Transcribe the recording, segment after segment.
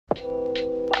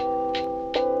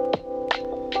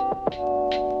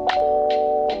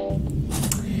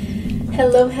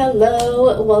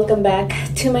Hello, welcome back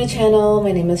to my channel.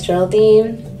 My name is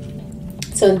Geraldine.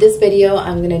 So in this video,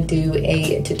 I'm gonna do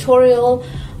a tutorial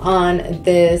on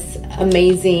this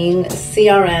amazing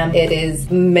CRM. It is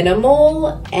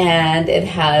minimal and it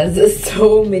has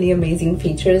so many amazing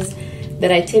features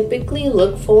that I typically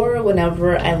look for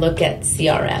whenever I look at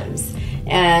CRMs.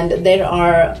 And there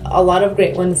are a lot of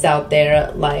great ones out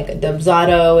there, like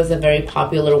Dubsado is a very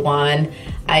popular one.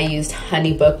 I used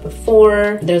Honeybook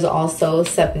before. There's also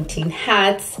 17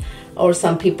 Hats, or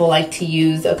some people like to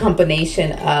use a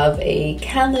combination of a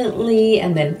Calendly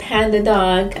and then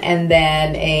PandaDoc and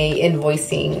then a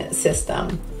invoicing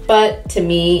system. But to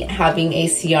me, having a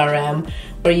CRM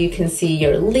where you can see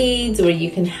your leads, where you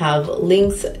can have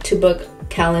links to book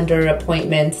calendar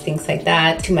appointments, things like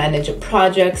that, to manage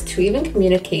projects, to even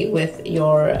communicate with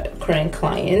your current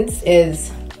clients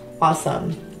is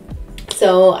awesome.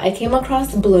 So I came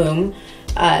across Bloom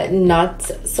not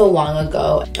so long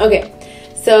ago. Okay,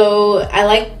 so I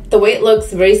like the way it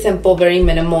looks, very simple, very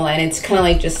minimal, and it's kind of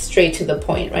like just straight to the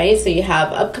point, right? So you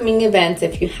have upcoming events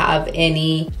if you have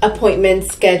any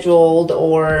appointments scheduled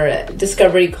or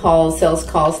discovery calls, sales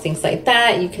calls, things like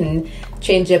that. You can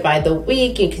change it by the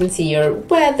week. You can see your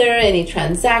weather, any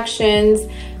transactions,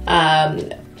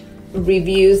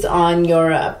 reviews on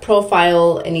your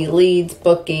profile, any leads,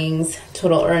 bookings,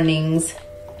 total earnings.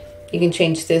 You can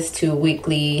change this to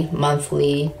weekly,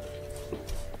 monthly,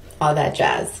 all that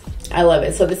jazz. I love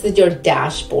it. So this is your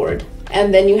dashboard.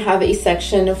 And then you have a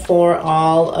section for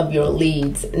all of your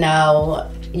leads. Now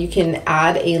you can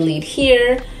add a lead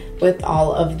here with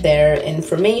all of their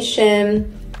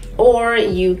information, or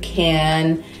you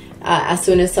can, as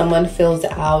soon as someone fills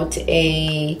out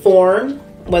a form,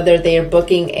 whether they are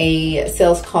booking a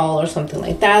sales call or something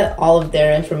like that, all of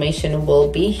their information will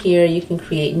be here. You can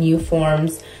create new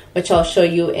forms, which I'll show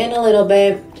you in a little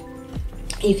bit.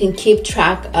 You can keep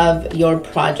track of your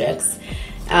projects.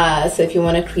 So if you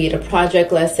want to create a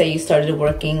project, let's say you started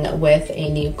working with a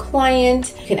new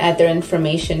client, you can add their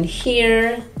information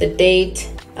here, the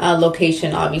date,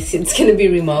 location, obviously it's going to be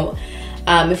remote.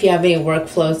 If you have any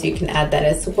workflows, you can add that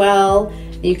as well.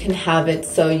 You can have it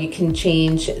so you can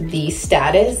change the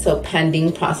status, so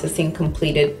pending, processing,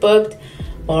 completed, booked,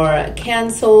 or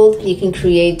canceled. You can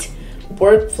create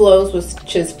workflows,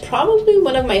 which is probably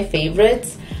one of my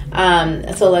favorites.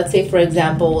 So let's say, for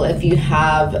example, if you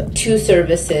have 2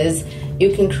 services,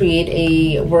 you can create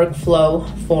a workflow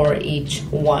for each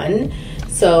one.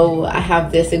 So I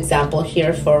have this example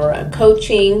here for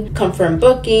coaching, confirm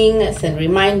booking, send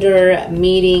reminder,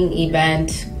 meeting,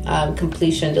 event,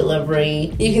 completion,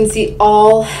 delivery. You can see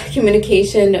all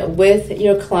communication with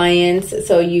your clients.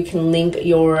 So you can link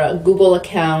your Google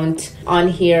account on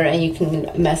here and you can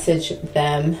message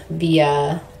them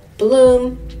via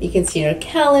Bloom. You can see your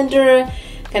calendar,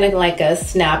 kind of like a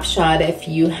snapshot if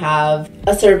you have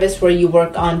a service where you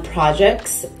work on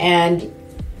projects and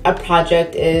a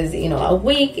project is, a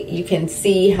week. You can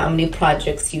see how many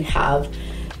projects you have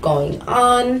going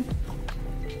on.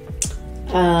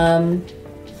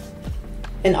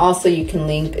 And also you can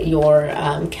link your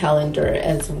calendar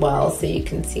as well, so you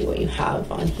can see what you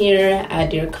have on here,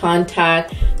 add your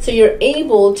contact. So you're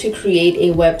able to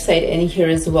create a website in here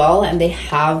as well, and they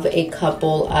have a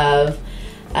couple of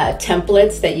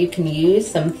templates that you can use,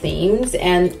 some themes,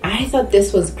 and I thought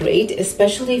this was great,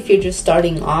 especially if you're just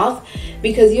starting off,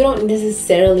 because you don't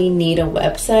necessarily need a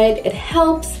website. It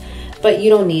helps, but you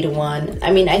don't need one.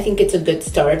 I mean, I think it's a good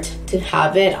start to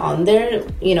have it on there,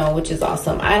 which is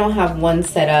awesome. I don't have one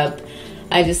set up.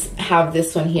 I just have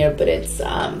this one here, but it's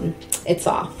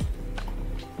off,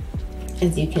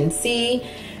 as you can see.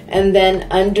 And then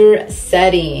under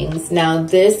settings, now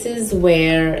this is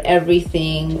where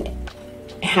everything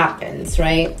happens,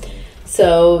 right?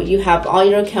 So you have all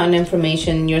your account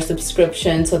information, your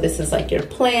subscription. So this is like your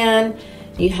plan.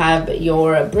 You have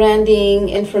your branding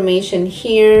information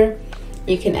here.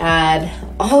 You can add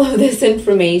all of this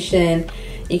information.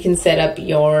 You can set up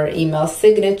your email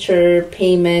signature,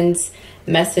 payments,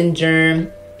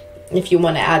 messenger. If you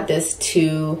want to add this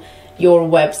to your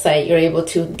website, you're able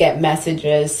to get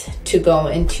messages to go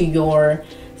into your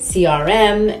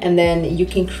CRM, and then you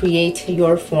can create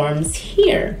your forms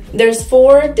here. There's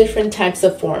 4 different types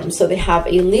of forms. So they have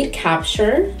a lead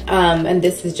capture, and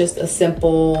this is just a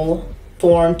simple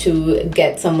form to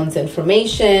get someone's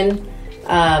information,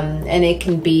 and it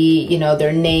can be,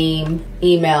 their name,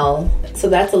 email. So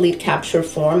that's a lead capture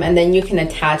form, and then you can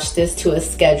attach this to a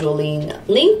scheduling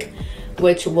link,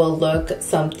 which will look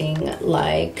something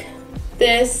like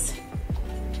this.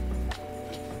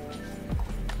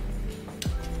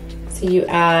 So you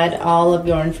add all of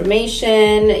your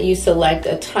information, you select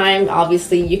a time.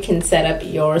 Obviously you can set up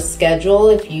your schedule.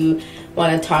 If you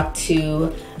want to talk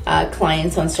to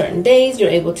clients on certain days,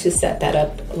 you're able to set that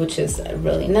up, which is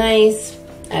really nice.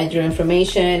 Add your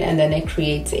information, and then it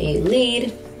creates a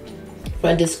lead for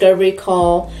a discovery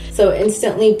call. So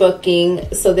instantly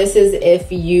booking. So this is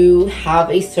if you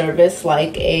have a service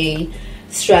like a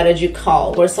strategy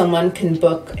call where someone can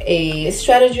book a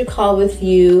strategy call with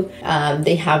you.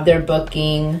 They have their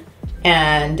booking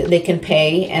and they can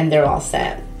pay and they're all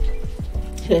set.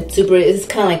 It's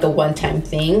kind of like a one-time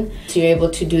thing. So you're able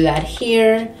to do that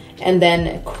here. And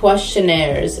then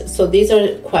questionnaires. So these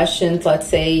are questions, let's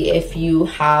say if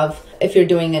you're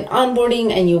doing an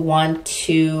onboarding and you want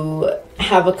to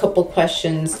have a couple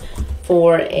questions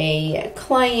for a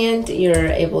client, you're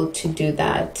able to do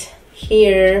that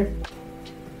here.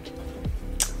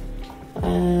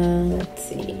 Let's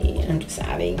see, I'm just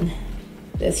adding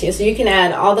this here. So you can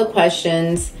add all the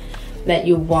questions that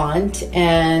you want,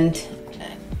 and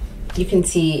you can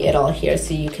see it all here.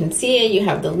 So you can see it, you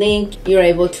have the link, you're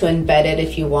able to embed it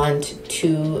if you want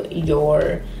to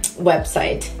your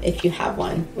website, if you have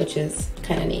one, which is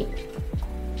kind of neat.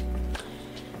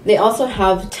 They also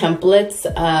have templates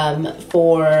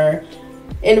for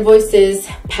invoices,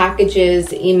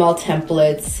 packages, email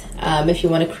templates. If you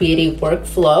want to create a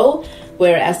workflow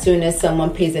where as soon as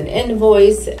someone pays an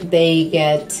invoice, they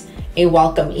get a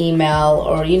welcome email,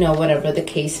 or whatever the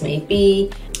case may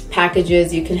be.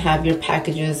 Packages, you can have your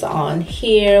packages on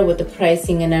here with the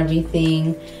pricing and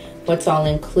everything, what's all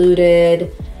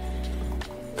included.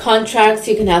 Contracts,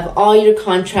 you can have all your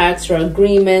contracts or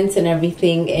agreements and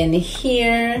everything in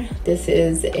here. This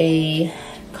is a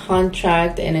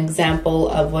contract, an example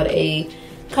of what a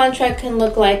contract can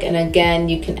look like, and again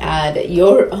you can add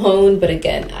your own, but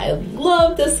again I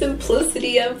love the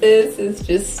simplicity of this. It's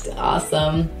just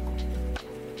awesome.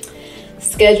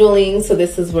 Scheduling, so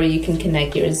this is where you can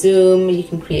connect your Zoom, you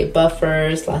can create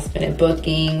buffers, last minute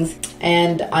bookings,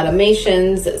 and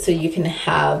automations. So you can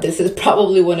have, this is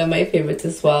probably one of my favorites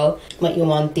as well, what you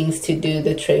want things to do,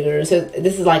 the triggers. So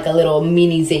this is like a little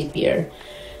mini Zapier.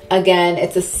 Again,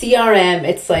 it's a CRM,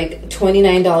 it's like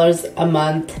 $29 a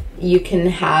month. You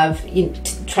can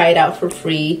try it out for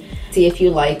free, see if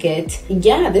you like it.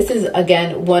 Yeah, this is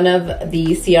again one of the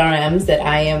CRMs that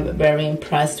I am very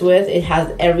impressed with. It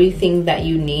has everything that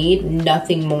you need,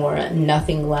 nothing more,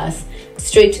 nothing less.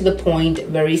 Straight to the point,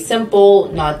 very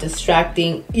simple, not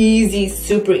distracting, easy,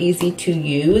 super easy to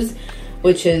use,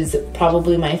 which is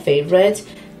probably my favorite,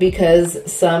 because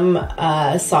some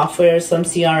software, some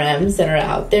CRMs that are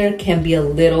out there can be a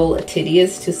little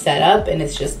tedious to set up, and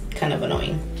it's just kind of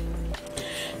annoying.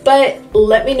 But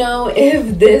let me know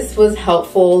if this was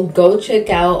helpful. Go check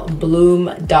out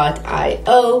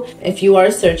bloom.io if you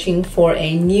are searching for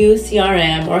a new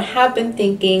CRM or have been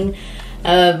thinking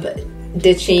of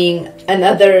ditching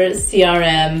another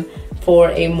CRM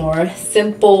for a more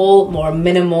simple, more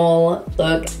minimal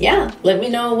look. Yeah, let me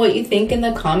know what you think in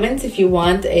the comments. If you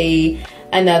want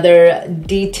another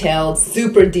detailed,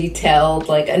 super detailed,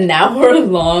 like an hour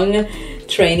long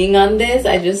training on this,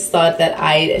 I just thought that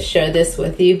I'd share this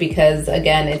with you because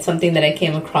again, it's something that I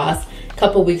came across a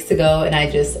couple weeks ago and I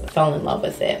just fell in love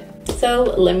with it. So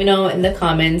let me know in the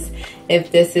comments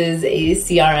if this is a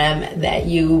CRM that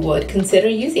you would consider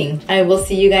using. I will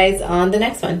see you guys on the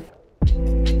next one.